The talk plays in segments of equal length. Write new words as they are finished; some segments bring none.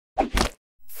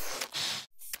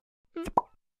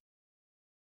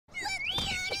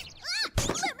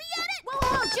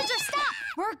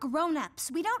grown-ups.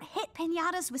 We don't hit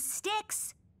piñatas with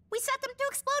sticks. We set them to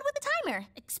explode with the timer.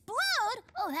 Explode?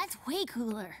 Oh, that's way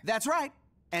cooler. That's right.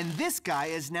 And this guy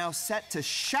is now set to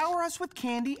shower us with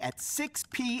candy at 6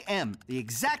 p.m., the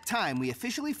exact time we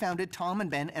officially founded Tom and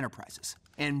Ben Enterprises.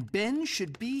 And Ben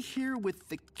should be here with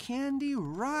the candy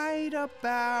right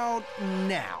about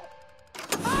now.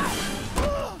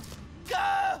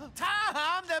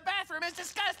 Tom, the bathroom is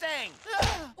disgusting!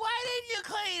 Why didn't you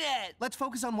clean it? Let's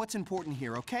focus on what's important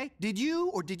here, okay? Did you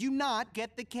or did you not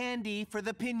get the candy for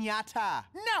the piñata?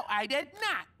 No, I did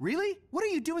not. Really? What are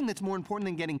you doing that's more important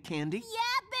than getting candy?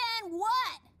 Yeah, Ben,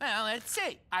 what? Well, let's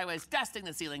see. I was dusting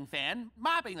the ceiling fan,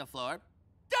 mopping the floor.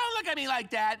 Don't look at me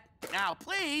like that. Now,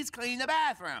 please clean the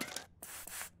bathroom.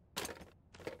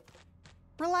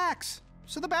 Relax.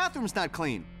 So the bathroom's not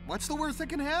clean. What's the worst that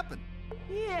can happen?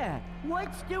 Yeah,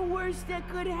 what's the worst that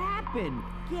could happen?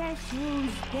 Guess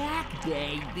who's back,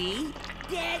 baby?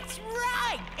 That's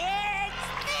right, it's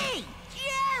me,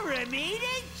 Jeremy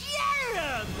the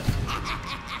Germ!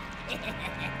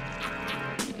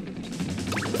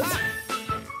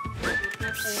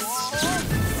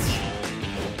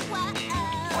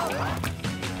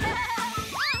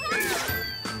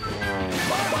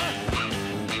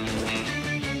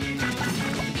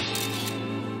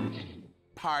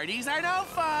 Parties are no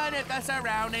fun if the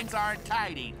surroundings aren't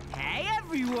tidy. Hey,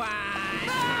 everyone!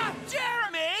 Ah,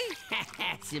 Jeremy!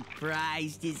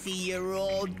 Surprised to see your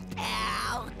old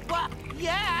pal. Well,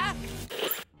 yeah.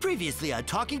 Previously on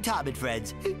Talking Tom and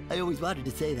Friends. I always wanted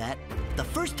to say that. The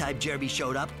first time Jeremy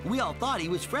showed up, we all thought he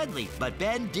was friendly, but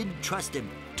Ben didn't trust him.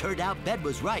 Turned out Ben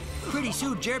was right. Pretty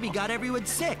soon, Jeremy got everyone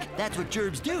sick. That's what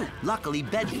germs do. Luckily,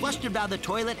 Ben flushed him down the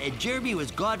toilet, and Jeremy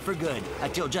was gone for good.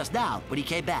 Until just now, when he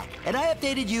came back. And I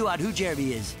updated you on who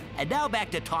Jeremy is. And now back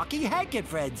to Talking Hank and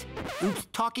Friends. Oops,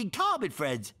 Talking Tom and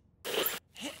Friends.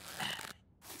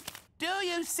 Do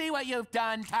you see what you've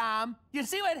done, Tom? You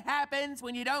see what happens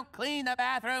when you don't clean the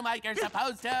bathroom like you're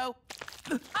supposed to?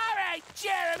 All right,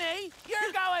 Jeremy,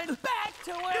 you're going back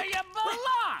to where you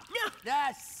belong.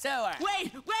 The sewer.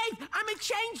 Wait, I'm a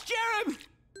changed Jeremy.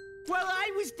 While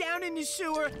I was down in the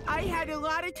sewer, I had a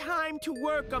lot of time to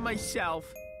work on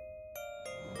myself.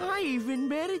 I even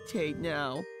meditate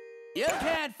now. You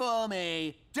can't fool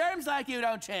me. Germs like you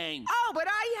don't change. Oh, but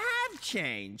I have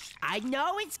changed. I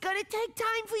know it's gonna take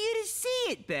time for you to see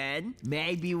it, Ben.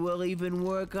 Maybe we'll even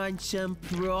work on some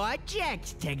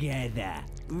projects together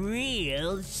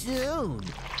real soon.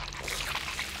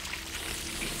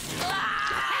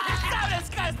 So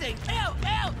disgusting! Ew,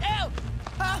 ew, ew!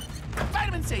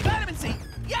 Vitamin C, vitamin C!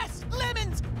 Yes,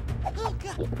 lemons! Oh,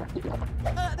 God.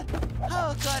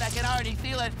 Oh, good, I can already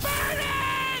feel it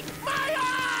burning! My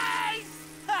eyes!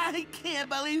 I can't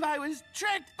believe I was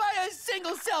tricked by a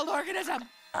single-celled organism.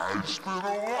 I spent a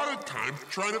lot of time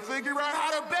trying to figure out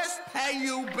how to best pay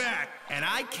you back. And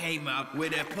I came up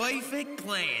with a perfect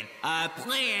plan. A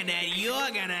plan that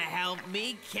you're gonna help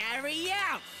me carry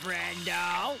out,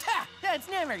 friendo. Ha! That's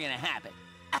never gonna happen.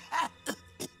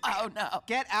 Oh, no.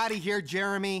 Get out of here,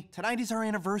 Jeremy. Tonight is our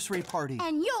anniversary party.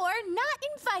 And you're not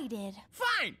invited.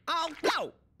 Fine, I'll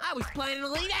go. I was planning to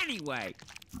leave anyway.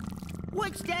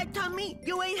 What's that, Tommy?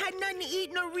 You ain't had nothing to eat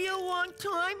in a real long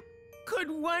time? Could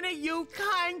one of you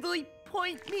kindly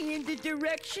point me in the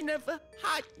direction of a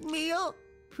hot meal?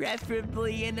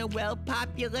 Preferably in a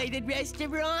well-populated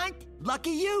restaurant? Lucky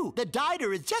you. The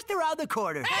diner is just around the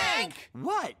corner. Hank!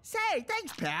 What? Say,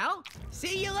 thanks, pal.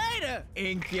 See you later,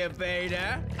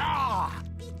 incubator. Ah!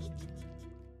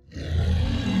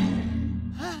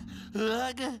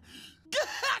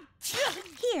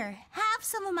 Here, have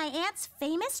some of my aunt's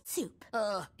famous soup.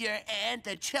 Oh, your aunt,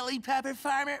 the chili pepper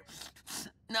farmer?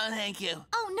 No, thank you.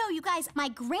 Oh, no, you guys, my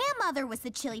grandmother was the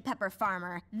chili pepper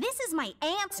farmer. This is my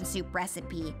aunt's soup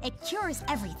recipe. It cures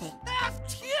everything. I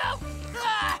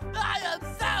am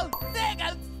so sick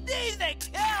of sneezing.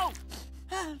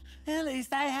 At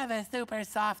least I have a super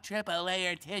soft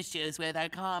triple-layer tissues with a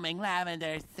calming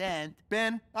lavender scent.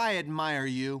 Ben, I admire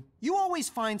you. You always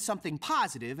find something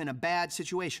positive in a bad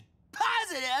situation.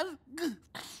 Positive?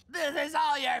 This is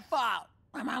all your fault.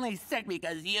 I'm only sick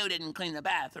because you didn't clean the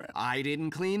bathroom. I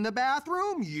didn't clean the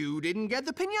bathroom. You didn't get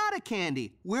the piñata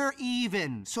candy. We're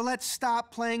even, so let's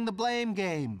stop playing the blame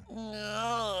game.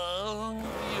 Oh,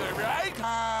 you're right,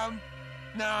 Tom.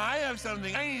 Now I have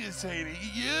something I need to say to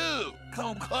you.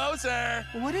 Come closer.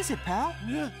 What is it, pal?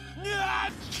 Yeah.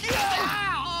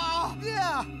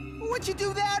 Yeah, what'd you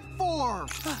do that for?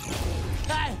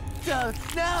 I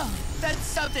don't know. That's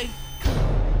something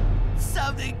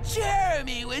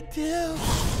Jeremy would do.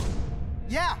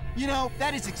 Yeah, you know,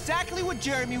 that is exactly what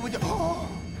Jeremy would do.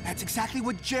 That's exactly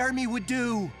what Jeremy would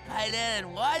do. I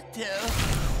didn't want to.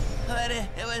 But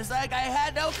it was like I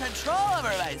had no control over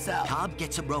myself. Tom,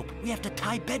 get some rope. We have to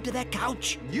tie Ben to that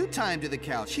couch. You tie him to the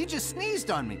couch. He just sneezed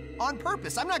on me. On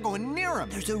purpose. I'm not going near him.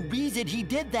 There's a reason he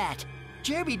did that.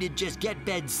 Jeremy didn't just get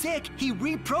Ben sick, he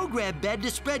reprogrammed Ben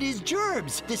to spread his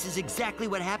germs. This is exactly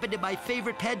what happened in my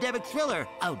favorite pandemic thriller,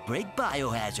 Outbreak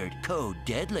Biohazard, Code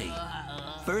Deadly.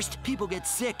 First, people get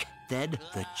sick, then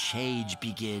the change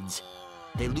begins.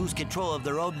 They lose control of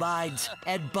their own minds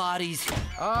and bodies.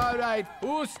 All right,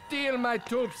 who steal my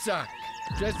tube sock?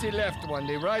 Jesse left one,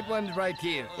 the right one's right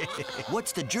here.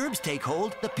 Once the germs take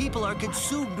hold, the people are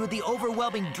consumed with the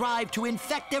overwhelming drive to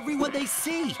infect everyone they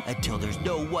see, until there's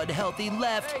no one healthy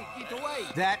left. Hey, get away.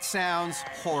 That sounds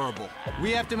horrible.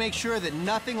 We have to make sure that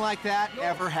nothing like that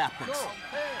ever happens.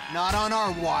 Not on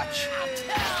our watch.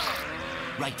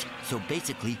 Right, so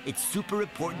basically, it's super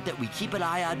important that we keep an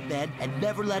eye on Ben and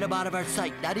never let him out of our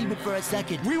sight, not even for a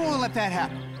second. We won't let that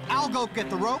happen. I'll go get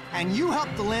the rope, and you help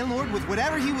the landlord with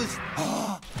whatever he was...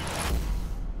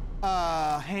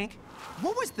 Hank,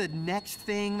 what was the next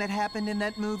thing that happened in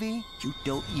that movie? You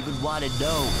don't even want to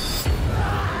know.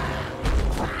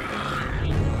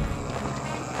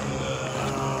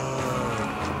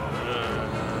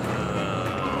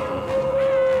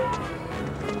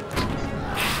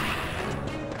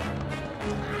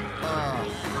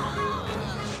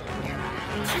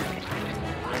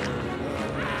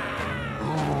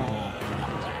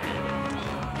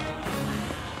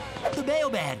 The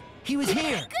mailman! He was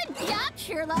here! Good job,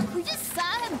 Sherlock. We just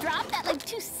saw him drop that like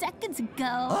 2 seconds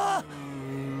ago.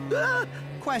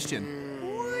 Question.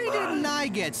 Why didn't I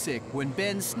get sick when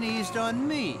Ben sneezed on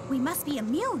me? We must be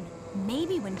immune.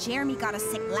 Maybe when Jeremy got us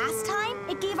sick last time,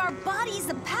 it gave our bodies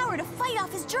the power to fight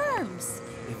off his germs.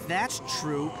 If that's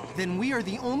true, then we are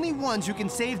the only ones who can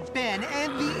save Ben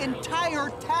and the entire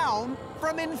town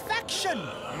from infection.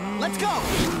 Let's go!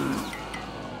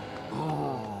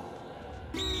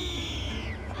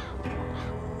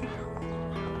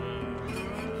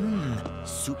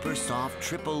 Super soft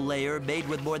triple layer made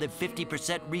with more than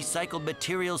 50% recycled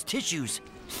materials tissues.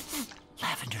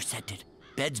 Lavender scented.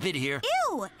 Ben's been here.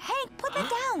 Ew! Hank, put that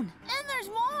down. And there's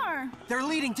more. They're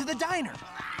leading to the diner.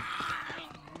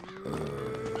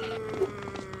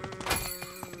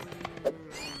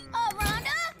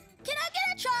 Rhonda, can I get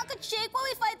a chocolate shake while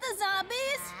we fight the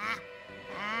zombies?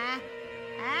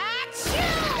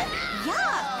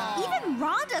 Yuck! Even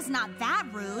Rhonda's not that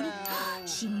rude.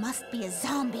 She must be a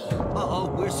zombie. Uh-oh,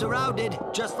 we're surrounded,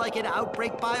 just like an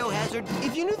outbreak biohazard.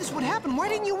 If you knew this would happen, why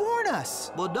didn't you warn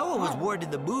us? Well, no one was warned in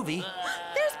the movie.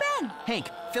 There's Ben. Hank,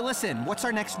 fill us in. What's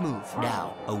our next move?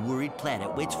 Now, a worried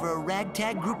planet waits for a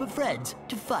ragtag group of friends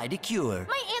to find a cure.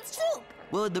 My aunt's soup.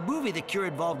 Well, in the movie, the cure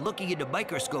involved looking into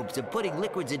microscopes and putting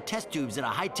liquids in test tubes in a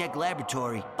high-tech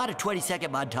laboratory. About a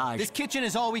 20-second montage. This kitchen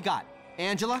is all we got.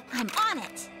 Angela? I'm on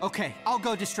it. Okay, I'll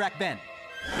go distract Ben.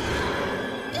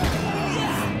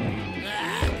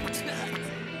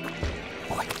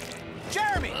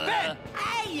 Jeremy! Ben!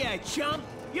 Hey, you chump!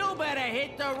 You better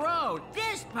hit the road.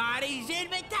 This party's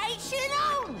invitation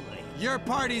only. Your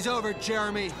party's over,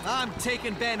 Jeremy. I'm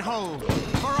taking Ben home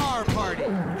for our party.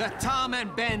 The Tom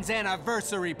and Ben's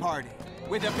anniversary party.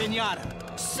 With a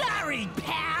piñata. Sorry,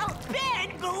 pal.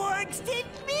 Ben belongs to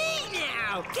me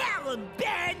now. Tell him,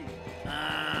 Ben.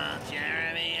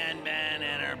 Jeremy and Ben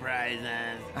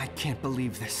Enterprises. I can't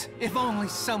believe this. If only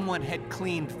someone had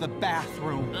cleaned the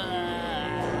bathroom.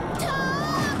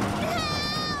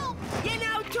 You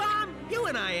know, Tom, you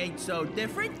and I ain't so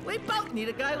different. We both need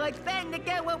a guy like Ben to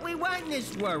get what we want in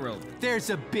this world. There's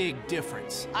a big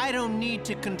difference. I don't need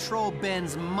to control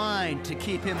Ben's mind to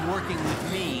keep him working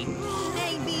with me.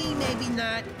 Maybe, maybe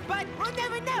not. But we'll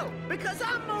never know, because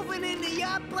I'm moving into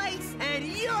your place, and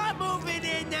you're moving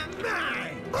into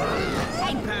mine.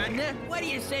 Hey, partner, what do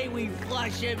you say we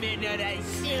flush him into the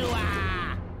sewer?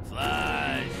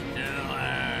 Flush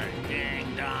sewer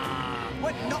kingdom.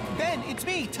 What? No, Ben, it's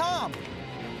me, Tom.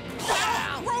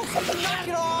 Ah, gross! Knock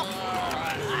it off!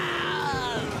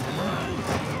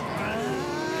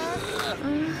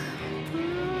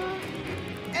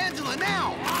 Angela,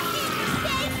 now!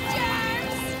 Safe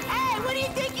germs! Hey, what do you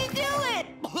think you're doing?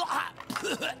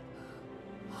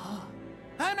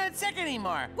 I'm not sick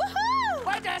anymore. Woohoo!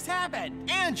 What just happened?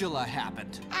 Angela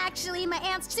happened. Actually, my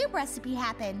aunt's soup recipe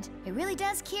happened. It really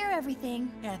does cure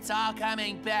everything. It's all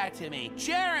coming back to me.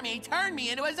 Jeremy turned me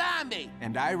into a zombie.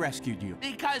 And I rescued you.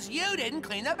 Because you didn't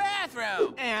clean the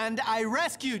bathroom. And I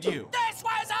rescued you. This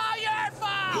was all your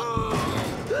fault!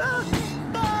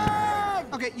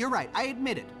 Okay, you're right. I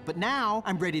admit it. But now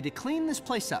I'm ready to clean this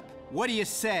place up. What do you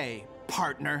say,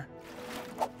 partner?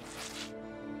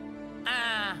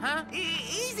 Uh-huh.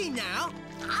 Easy now.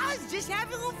 I was just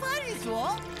having a little fun, is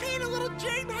all. Me and a little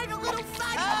germ had a little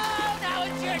fun. Oh, now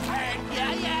it's your turn.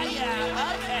 Yeah.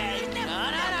 Okay. No.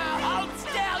 Hold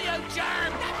still, you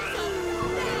germ.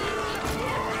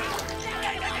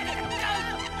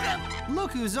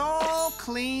 Look who's all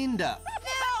cleaned up.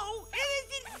 No, it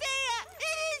isn't fair.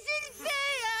 It isn't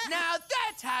fair. Now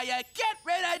that's how you get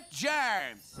rid of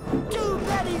germs. Too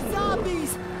many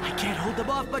zombies! I can't hold them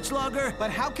off much longer. But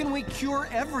how can we cure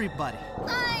everybody?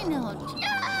 I know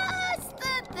just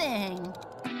the thing.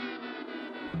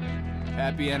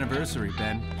 Happy anniversary,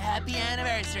 Ben. Happy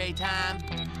anniversary, Tom.